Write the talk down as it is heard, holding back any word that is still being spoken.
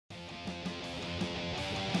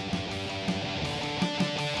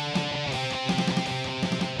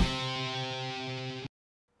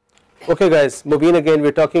Okay guys, Mubin again, we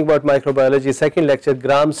are talking about microbiology, second lecture,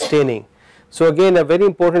 gram staining. So again a very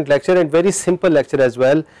important lecture and very simple lecture as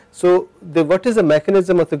well. So what is the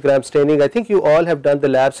mechanism of the gram staining? I think you all have done the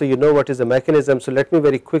lab, so you know what is the mechanism. So let me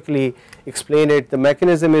very quickly explain it. The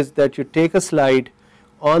mechanism is that you take a slide,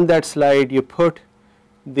 on that slide you put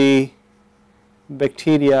the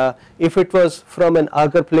bacteria. If it was from an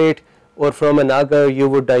agar plate or from an agar, you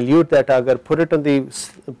would dilute that agar, put it on the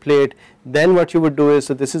plate. Then what you would do is,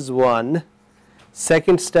 so this is one.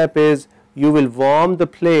 Second step is you will warm the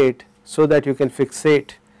plate so that you can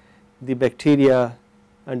fixate the bacteria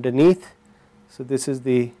underneath. So this is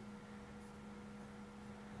the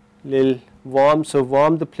little warm, so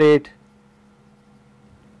warm the plate.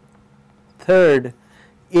 Third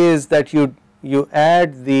is that you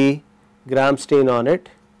add the gram stain on it,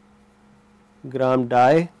 gram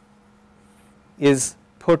dye is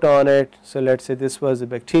put on it. So let us say this was a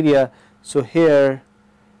bacteria, so here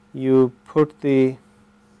you put the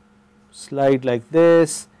slide like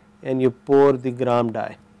this and you pour the gram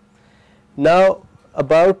dye. Now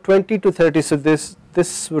about 20 to 30, so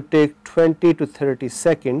this would take 20 to 30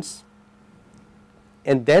 seconds,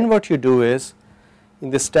 and then what you do is in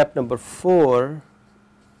the step number 4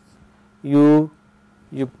 you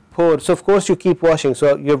pour. So of course you keep washing,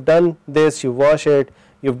 so you have done this, you wash it,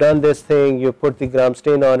 you have done this thing, you put the gram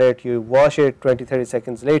stain on it, you wash it 20-30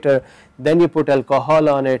 seconds later, then you put alcohol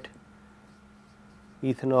on it,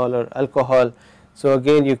 ethanol or alcohol. So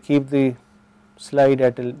again you keep the slide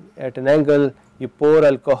at an angle, you pour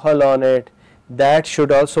alcohol on it. That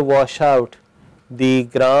should also wash out the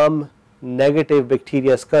gram negative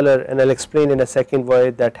bacteria's color, and I'll explain in a second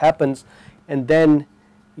why that happens. And then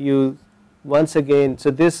you once again,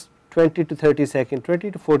 so this 20 to 30 seconds,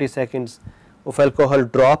 20 to 40 seconds of alcohol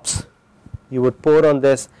drops you would pour on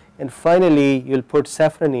this, and finally you will put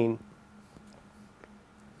safranin,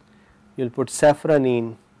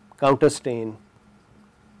 counter stain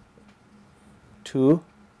for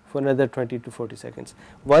another 20 to 40 seconds.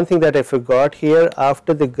 One thing that I forgot here,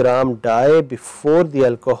 after the gram dye, before the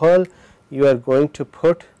alcohol, you are going to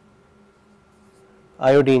put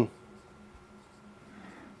iodine.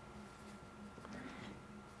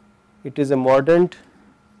 It is a mordant.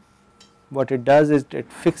 What it does is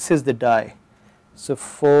it fixes the dye. So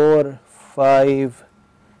 4, 5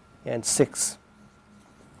 and 6.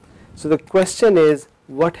 So the question is,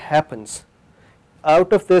 what happens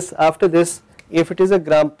out of this? After this, if it is a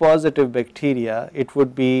gram positive bacteria, it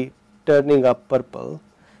would be turning up purple.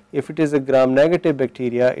 If it is a gram negative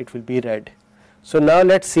bacteria, it will be red. So now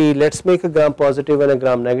let's make a gram positive and a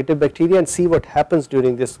gram negative bacteria and see what happens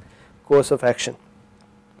during this course of action.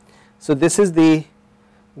 So this is the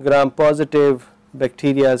gram positive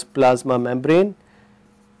bacteria's plasma membrane.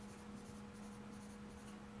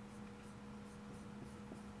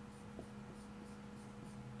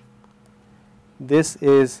 This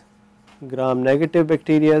is gram negative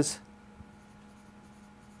bacteria's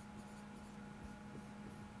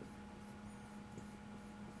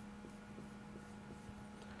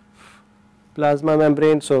plasma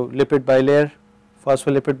membrane, so lipid bilayer,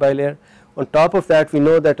 phospholipid bilayer. On top of that, we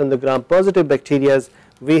know that on the gram positive bacterias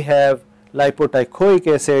we have lipoteichoic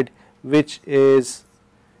acid, which is,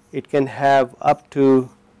 it can have up to,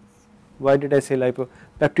 why did I say lipo,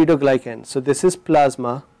 peptidoglycan. So this is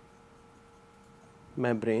plasma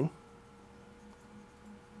membrane,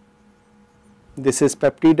 this is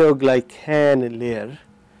peptidoglycan layer,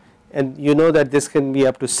 and you know that this can be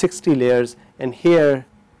up to 60 layers, and here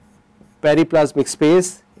periplasmic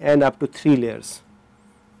space and up to 3 layers.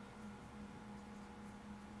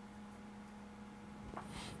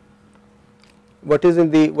 What is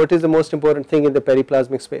the most important thing in the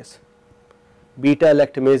periplasmic space? Beta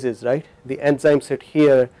lactamases, right? The enzymes sit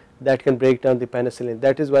here that can break down the penicillin.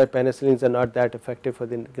 That is why penicillins are not that effective for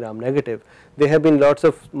the gram negative. There have been lots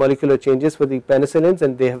of molecular changes for the penicillins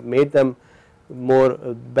and they have made them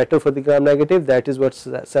better for the gram negative. That is what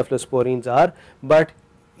cephalosporins are. But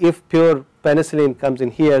if pure penicillin comes in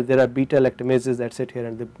here, there are beta lactamases that sit here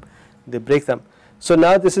and they break them. So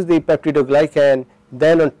now this is the peptidoglycan.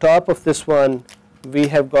 Then on top of this one we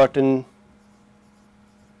have gotten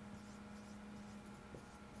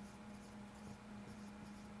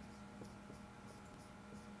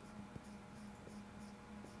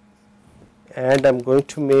and I am going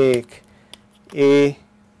to make a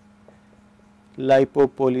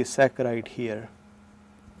lipopolysaccharide here.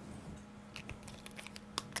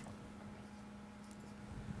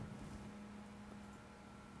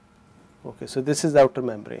 Okay, so this is outer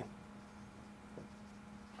membrane.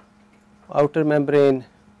 Outer membrane,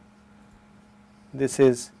 this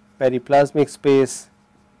is periplasmic space,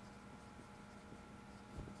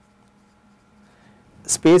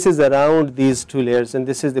 spaces around these two layers, and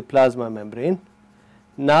this is the plasma membrane.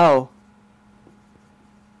 Now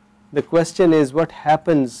the question is, what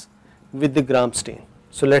happens with the gram stain?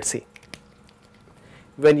 So let's see.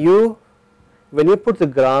 When you put the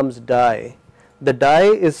grams dye, the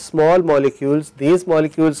dye is small molecules. These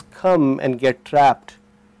molecules come and get trapped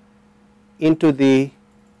into the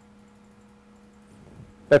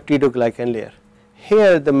peptidoglycan layer.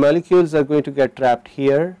 Here the molecules are going to get trapped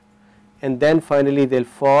here, and then finally they will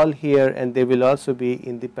fall here, and they will also be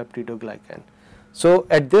in the peptidoglycan. So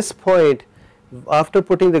at this point, after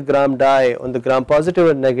putting the gram dye on the gram positive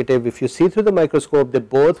or negative, if you see through the microscope, they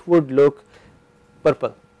both would look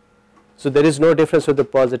purple. So there is no difference with the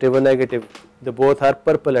positive or negative, they both are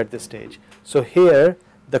purple at this stage. So here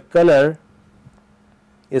the color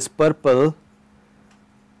is purple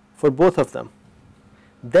for both of them.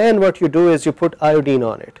 Then what you do is you put iodine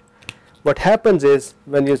on it. What happens is,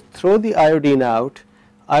 when you throw the iodine out,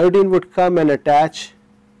 iodine would come and attach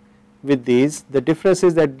with these. The difference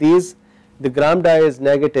is that the gram dye is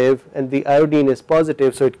negative and the iodine is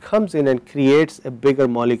positive, so it comes in and creates a bigger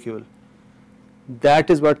molecule.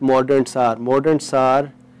 That is what mordants are. Mordants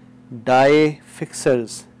are dye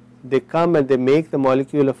fixers. They come and they make the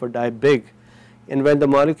molecule of a dye big, and when the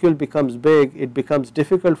molecule becomes big, it becomes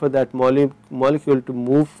difficult for that molecule to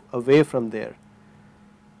move away from there.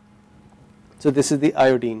 So this is the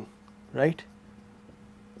iodine, right?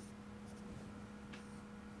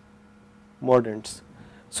 Mordants.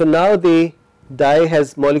 So now the dye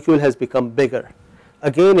molecule has become bigger.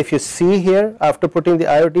 Again, if you see here, after putting the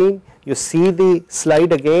iodine, you see the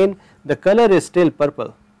slide again, the color is still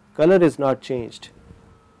purple, color is not changed.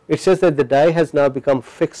 It's just that the dye has now become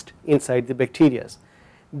fixed inside the bacteria.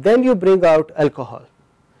 Then you bring out alcohol.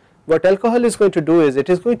 What alcohol is going to do is, it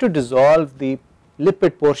is going to dissolve the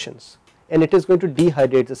lipid portions, and it is going to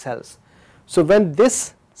dehydrate the cells. So when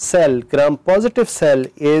this cell, gram positive cell,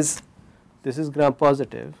 is, this is gram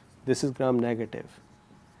positive, this is gram negative.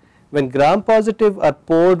 When gram positive are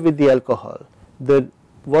poured with the alcohol, the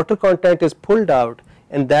water content is pulled out,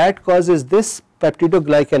 and that causes this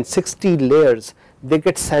peptidoglycan 60 layers, they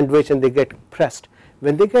get sandwiched and they get pressed.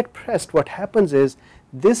 When they get pressed, what happens is,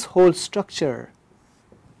 this whole structure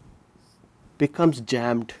becomes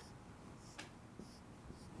jammed,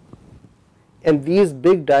 and these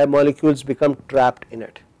big dye molecules become trapped in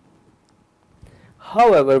it.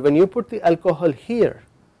 However, when you put the alcohol here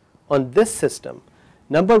on this system,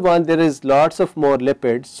 number one, there is lots of more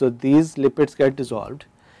lipids, so these lipids get dissolved.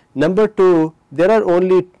 Number two, there are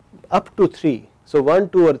only up to 3, so 1,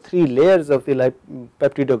 2 or 3 layers of the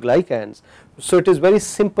peptidoglycans, so it is very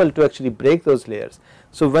simple to actually break those layers.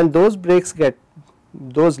 So when those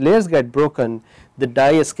layers get broken, the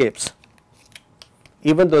dye escapes.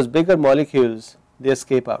 Even those bigger molecules, they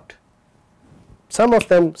escape out. Some of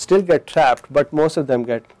them still get trapped, but most of them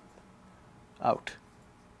get out,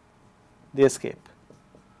 they escape.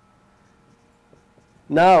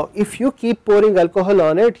 Now if you keep pouring alcohol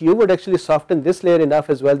on it, you would actually soften this layer enough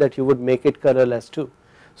as well that you would make it colorless too.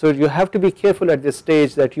 So you have to be careful at this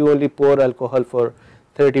stage that you only pour alcohol for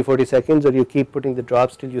 30-40 seconds, or you keep putting the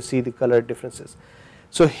drops till you see the color differences.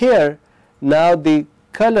 So here now the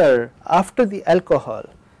color after the alcohol,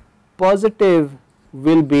 positive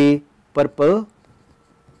will be purple,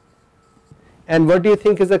 and what do you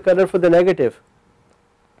think is the color for the negative?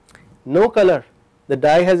 No color, the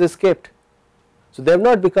dye has escaped. So they have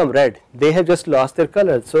not become red, they have just lost their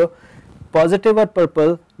color. So positive are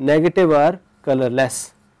purple, negative are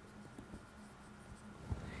colorless.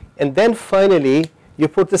 And then finally you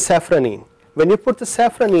put the safranin. When you put the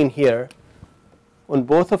safranin here on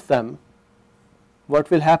both of them, what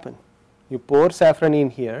will happen? You pour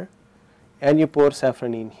safranin here and you pour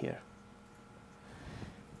safranin here.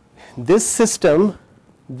 This system,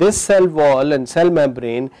 this cell wall and cell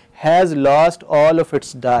membrane has lost all of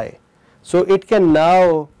its dye. So it can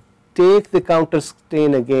now take the counter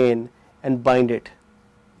stain again and bind it,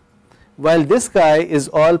 while this guy is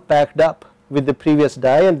all packed up with the previous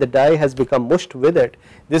dye and the dye has become mushed with it.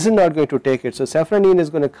 This is not going to take it, so safranin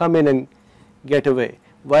is going to come in and get away,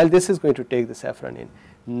 while this is going to take the safranin.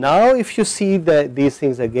 Now if you see these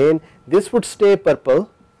things again, this would stay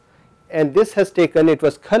purple, and this has taken, it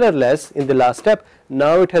was colorless in the last step,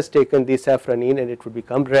 now it has taken the safranin and it would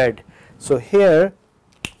become red. So here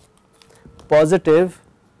positive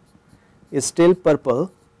is still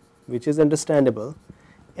purple, which is understandable,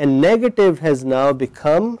 and negative has now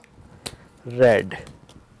become red.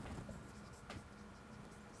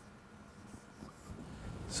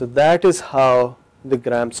 So that is how the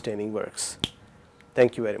gram staining works.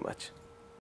 Thank you very much.